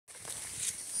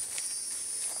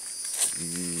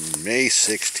May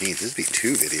 16th. This would be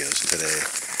 2 videos today.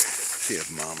 See if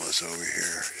Mama's over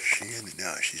here.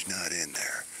 No, she's not in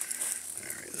there.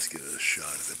 Alright, let's get a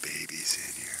shot of the babies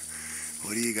in here.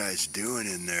 What are you guys doing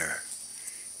in there?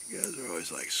 You guys are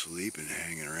always like sleeping,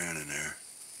 hanging around in there.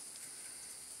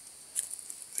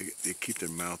 They keep their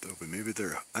mouth open. Maybe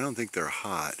I don't think they're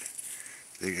hot.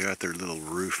 They got their little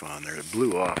roof on there. It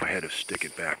blew off. I had to stick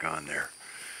it back on there.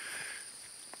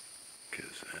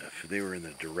 Because if they were in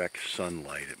the direct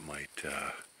sunlight, it might,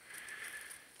 I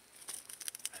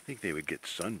think they would get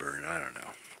sunburned. I don't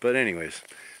know. But anyways,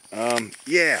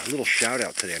 yeah, a little shout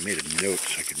out today. I made a note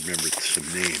so I could remember some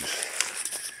names.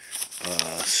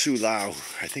 Sulau,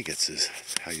 I think it's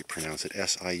how you pronounce it,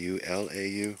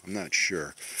 S-I-U-L-A-U. I'm not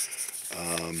sure.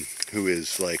 Who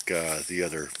is like the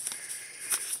other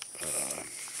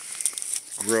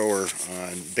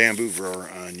bamboo grower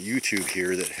on YouTube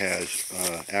here that has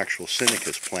actual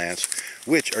Sinicus plants,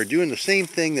 which are doing the same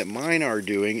thing that mine are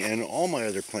doing and all my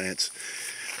other plants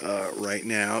right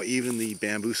now, even the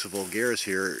Bambusa Vulgaris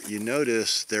here. You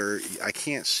notice I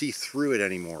can't see through it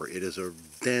anymore. It is a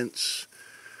dense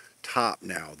top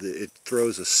now. It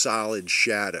throws a solid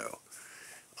shadow.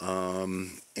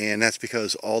 And that's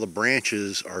because all the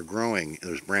branches are growing.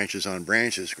 There's branches on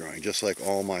branches growing, just like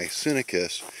all my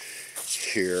Sinicus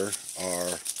here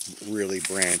are really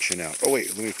branching out. Oh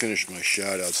wait, let me finish my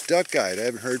shout outs. Duck Guide, I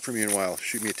haven't heard from you in a while.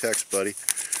 Shoot me a text, buddy.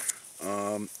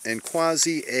 And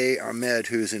Quazi A Ahmen,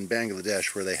 who's in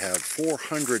Bangladesh, where they have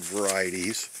 400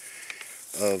 varieties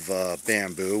of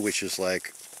bamboo, which is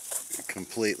like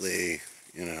completely,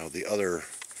 you know, the other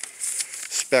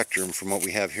spectrum from what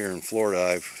we have here in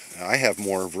Florida. I have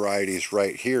more varieties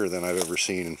right here than I've ever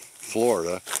seen in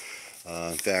Florida.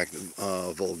 In fact,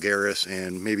 Vulgaris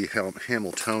and maybe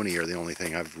Hamiltoni are the only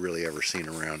thing I've really ever seen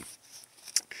around.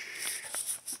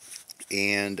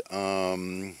 And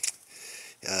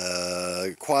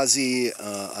Quazi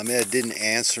Ahmen didn't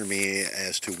answer me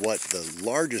as to what the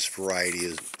largest variety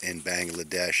is in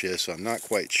Bangladesh is, so I'm not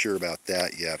quite sure about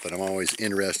that yet, but I'm always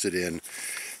interested in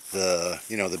the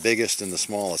biggest and the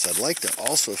smallest. I'd like to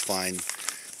also find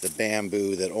the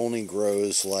bamboo that only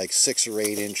grows like 6 or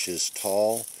 8 inches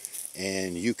tall,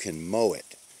 and you can mow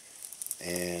it.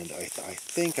 And I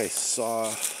think I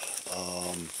saw,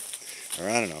 or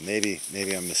I don't know, maybe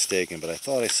I'm mistaken, but I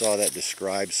thought I saw that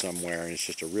described somewhere, and it's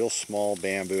just a real small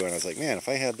bamboo, and I was like, man, if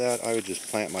I had that, I would just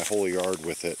plant my whole yard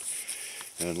with it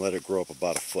and let it grow up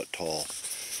about 1 foot tall.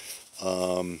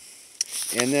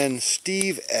 And then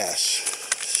Steve S.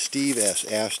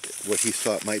 asked what he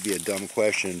thought might be a dumb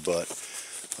question, but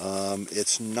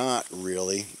it's not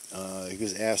really. He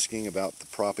was asking about the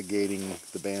propagating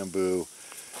the bamboo,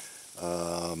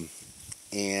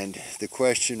 and the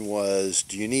question was,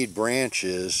 do you need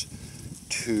branches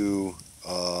to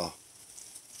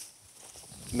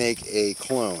make a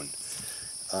clone?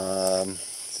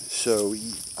 So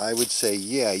I would say,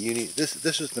 yeah, you need this.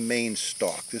 This is the main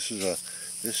stalk. This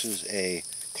is a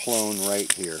clone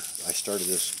right here. I started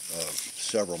this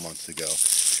several months ago,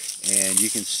 and you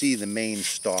can see the main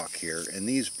stalk here, and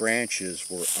these branches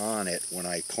were on it when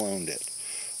I cloned it.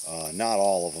 Not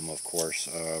all of them, of course.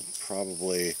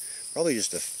 Probably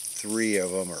just 3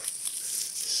 of them or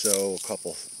so, a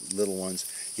couple little ones.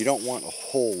 You don't want a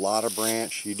whole lot of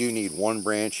branch. You do need 1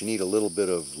 branch. You need a little bit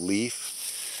of leaf.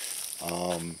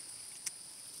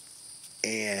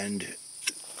 And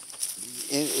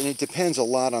it depends a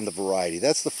lot on the variety.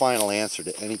 That's the final answer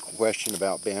to any question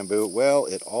about bamboo. Well,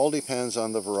 it all depends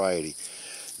on the variety.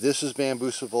 This is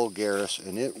Bambusa vulgaris,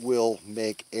 and it will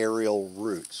make aerial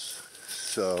roots.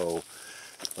 So,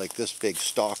 like this big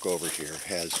stalk over here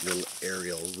has little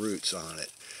aerial roots on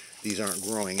it. These aren't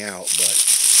growing out, but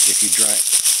if you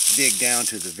dig down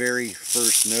to the very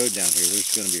first node down here,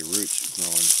 there's going to be roots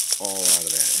growing all out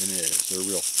of that, and it is. They're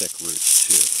real thick roots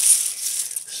too.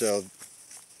 So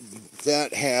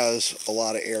that has a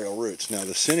lot of aerial roots. Now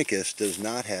the Sinicus does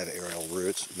not have aerial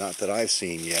roots, not that I've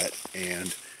seen yet,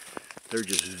 and they're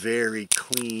just very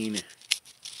clean,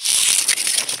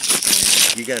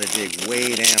 and you got to dig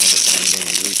way down to find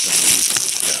any roots on these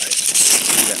guys.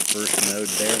 See that first node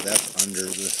there? That's under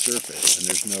the surface, and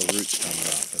there's no roots coming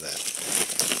off of that.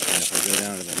 And if I go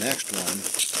down to the next one,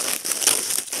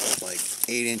 like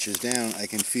 8 inches down, I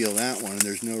can feel that one, and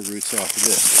there's no roots off of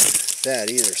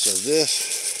that either. So this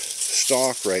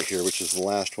stalk right here, which is the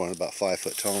last one, about 5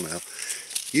 foot tall now,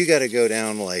 you got to go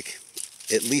down like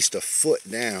at least 1 foot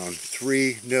down,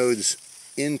 3 nodes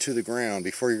into the ground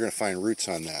before you're going to find roots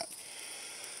on that.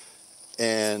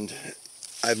 And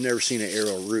I've never seen an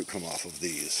aerial root come off of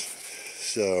these.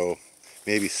 So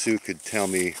maybe Sue could tell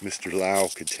me, Mr. Lau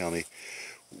could tell me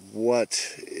what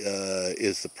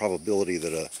is the probability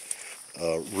that a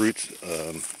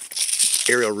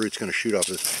aerial root's going to shoot off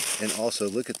this. And also,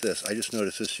 look at this. I just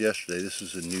noticed this yesterday. This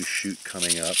is a new shoot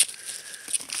coming up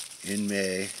in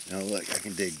May. Now look, I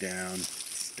can dig down,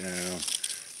 down,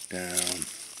 down,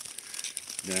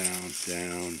 down,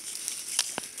 down.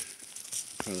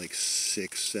 Probably like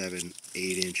 6, 7,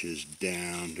 8 inches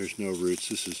down. There's no roots.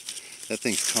 That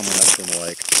thing's coming up from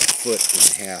like a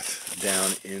 1.5 feet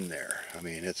down in there. I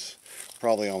mean, it's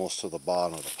probably almost to the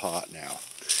bottom of the pot now.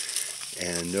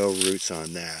 And no roots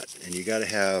on that. And you got to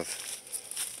have,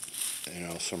 you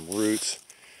know, some roots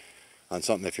on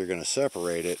something if you're going to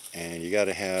separate it, and you got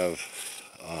to have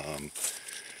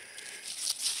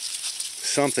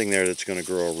something there that's going to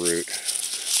grow a root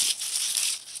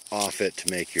off it to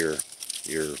make your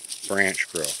branch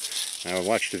grow. Now, I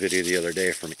watched a video the other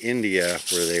day from India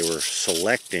where they were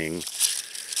selecting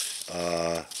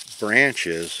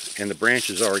branches, and the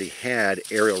branches already had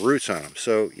aerial roots on them.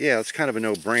 So yeah, it's kind of a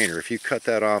no-brainer. If you cut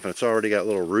that off and it's already got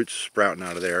little roots sprouting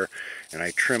out of there, and I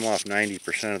trim off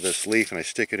 90% of this leaf and I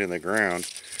stick it in the ground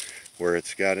where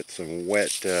it's got some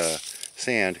wet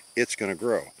sand, it's going to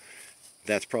grow.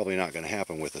 That's probably not going to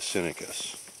happen with a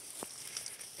Sinicus.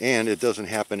 And it doesn't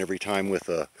happen every time with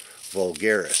a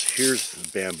Vulgaris. Here's the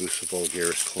Bambusa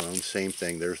Vulgaris clone. Same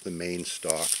thing. There's the main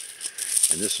stalk.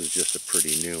 And this is just a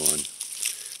pretty new one.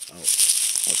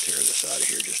 I'll tear this out of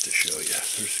here just to show you.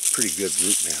 There's pretty good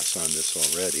root mass on this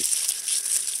already.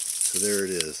 So there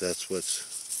it is. That's what's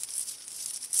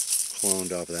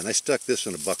cloned off of that. And I stuck this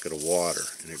in a bucket of water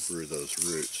and it grew those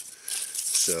roots.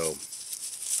 So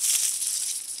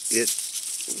it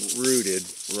rooted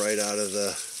right out of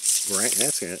the branch.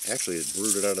 Actually, it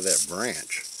rooted out of that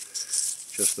branch.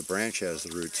 Just the branch has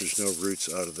the roots. There's no roots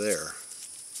out of there.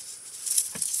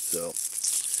 So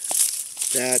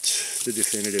that's the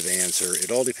definitive answer.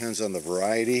 It all depends on the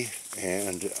variety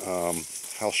and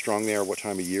how strong they are, what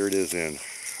time of year it is, and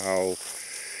how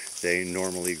they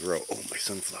normally grow. Oh, my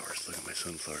sunflowers. Look at my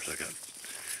sunflowers. I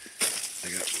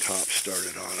got tops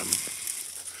started on them.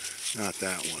 Not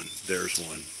that one. There's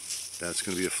one. That's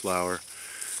going to be a flower.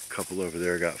 A couple over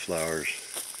there got flowers.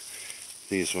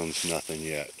 These ones, nothing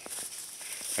yet.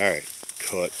 All right,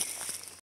 cut.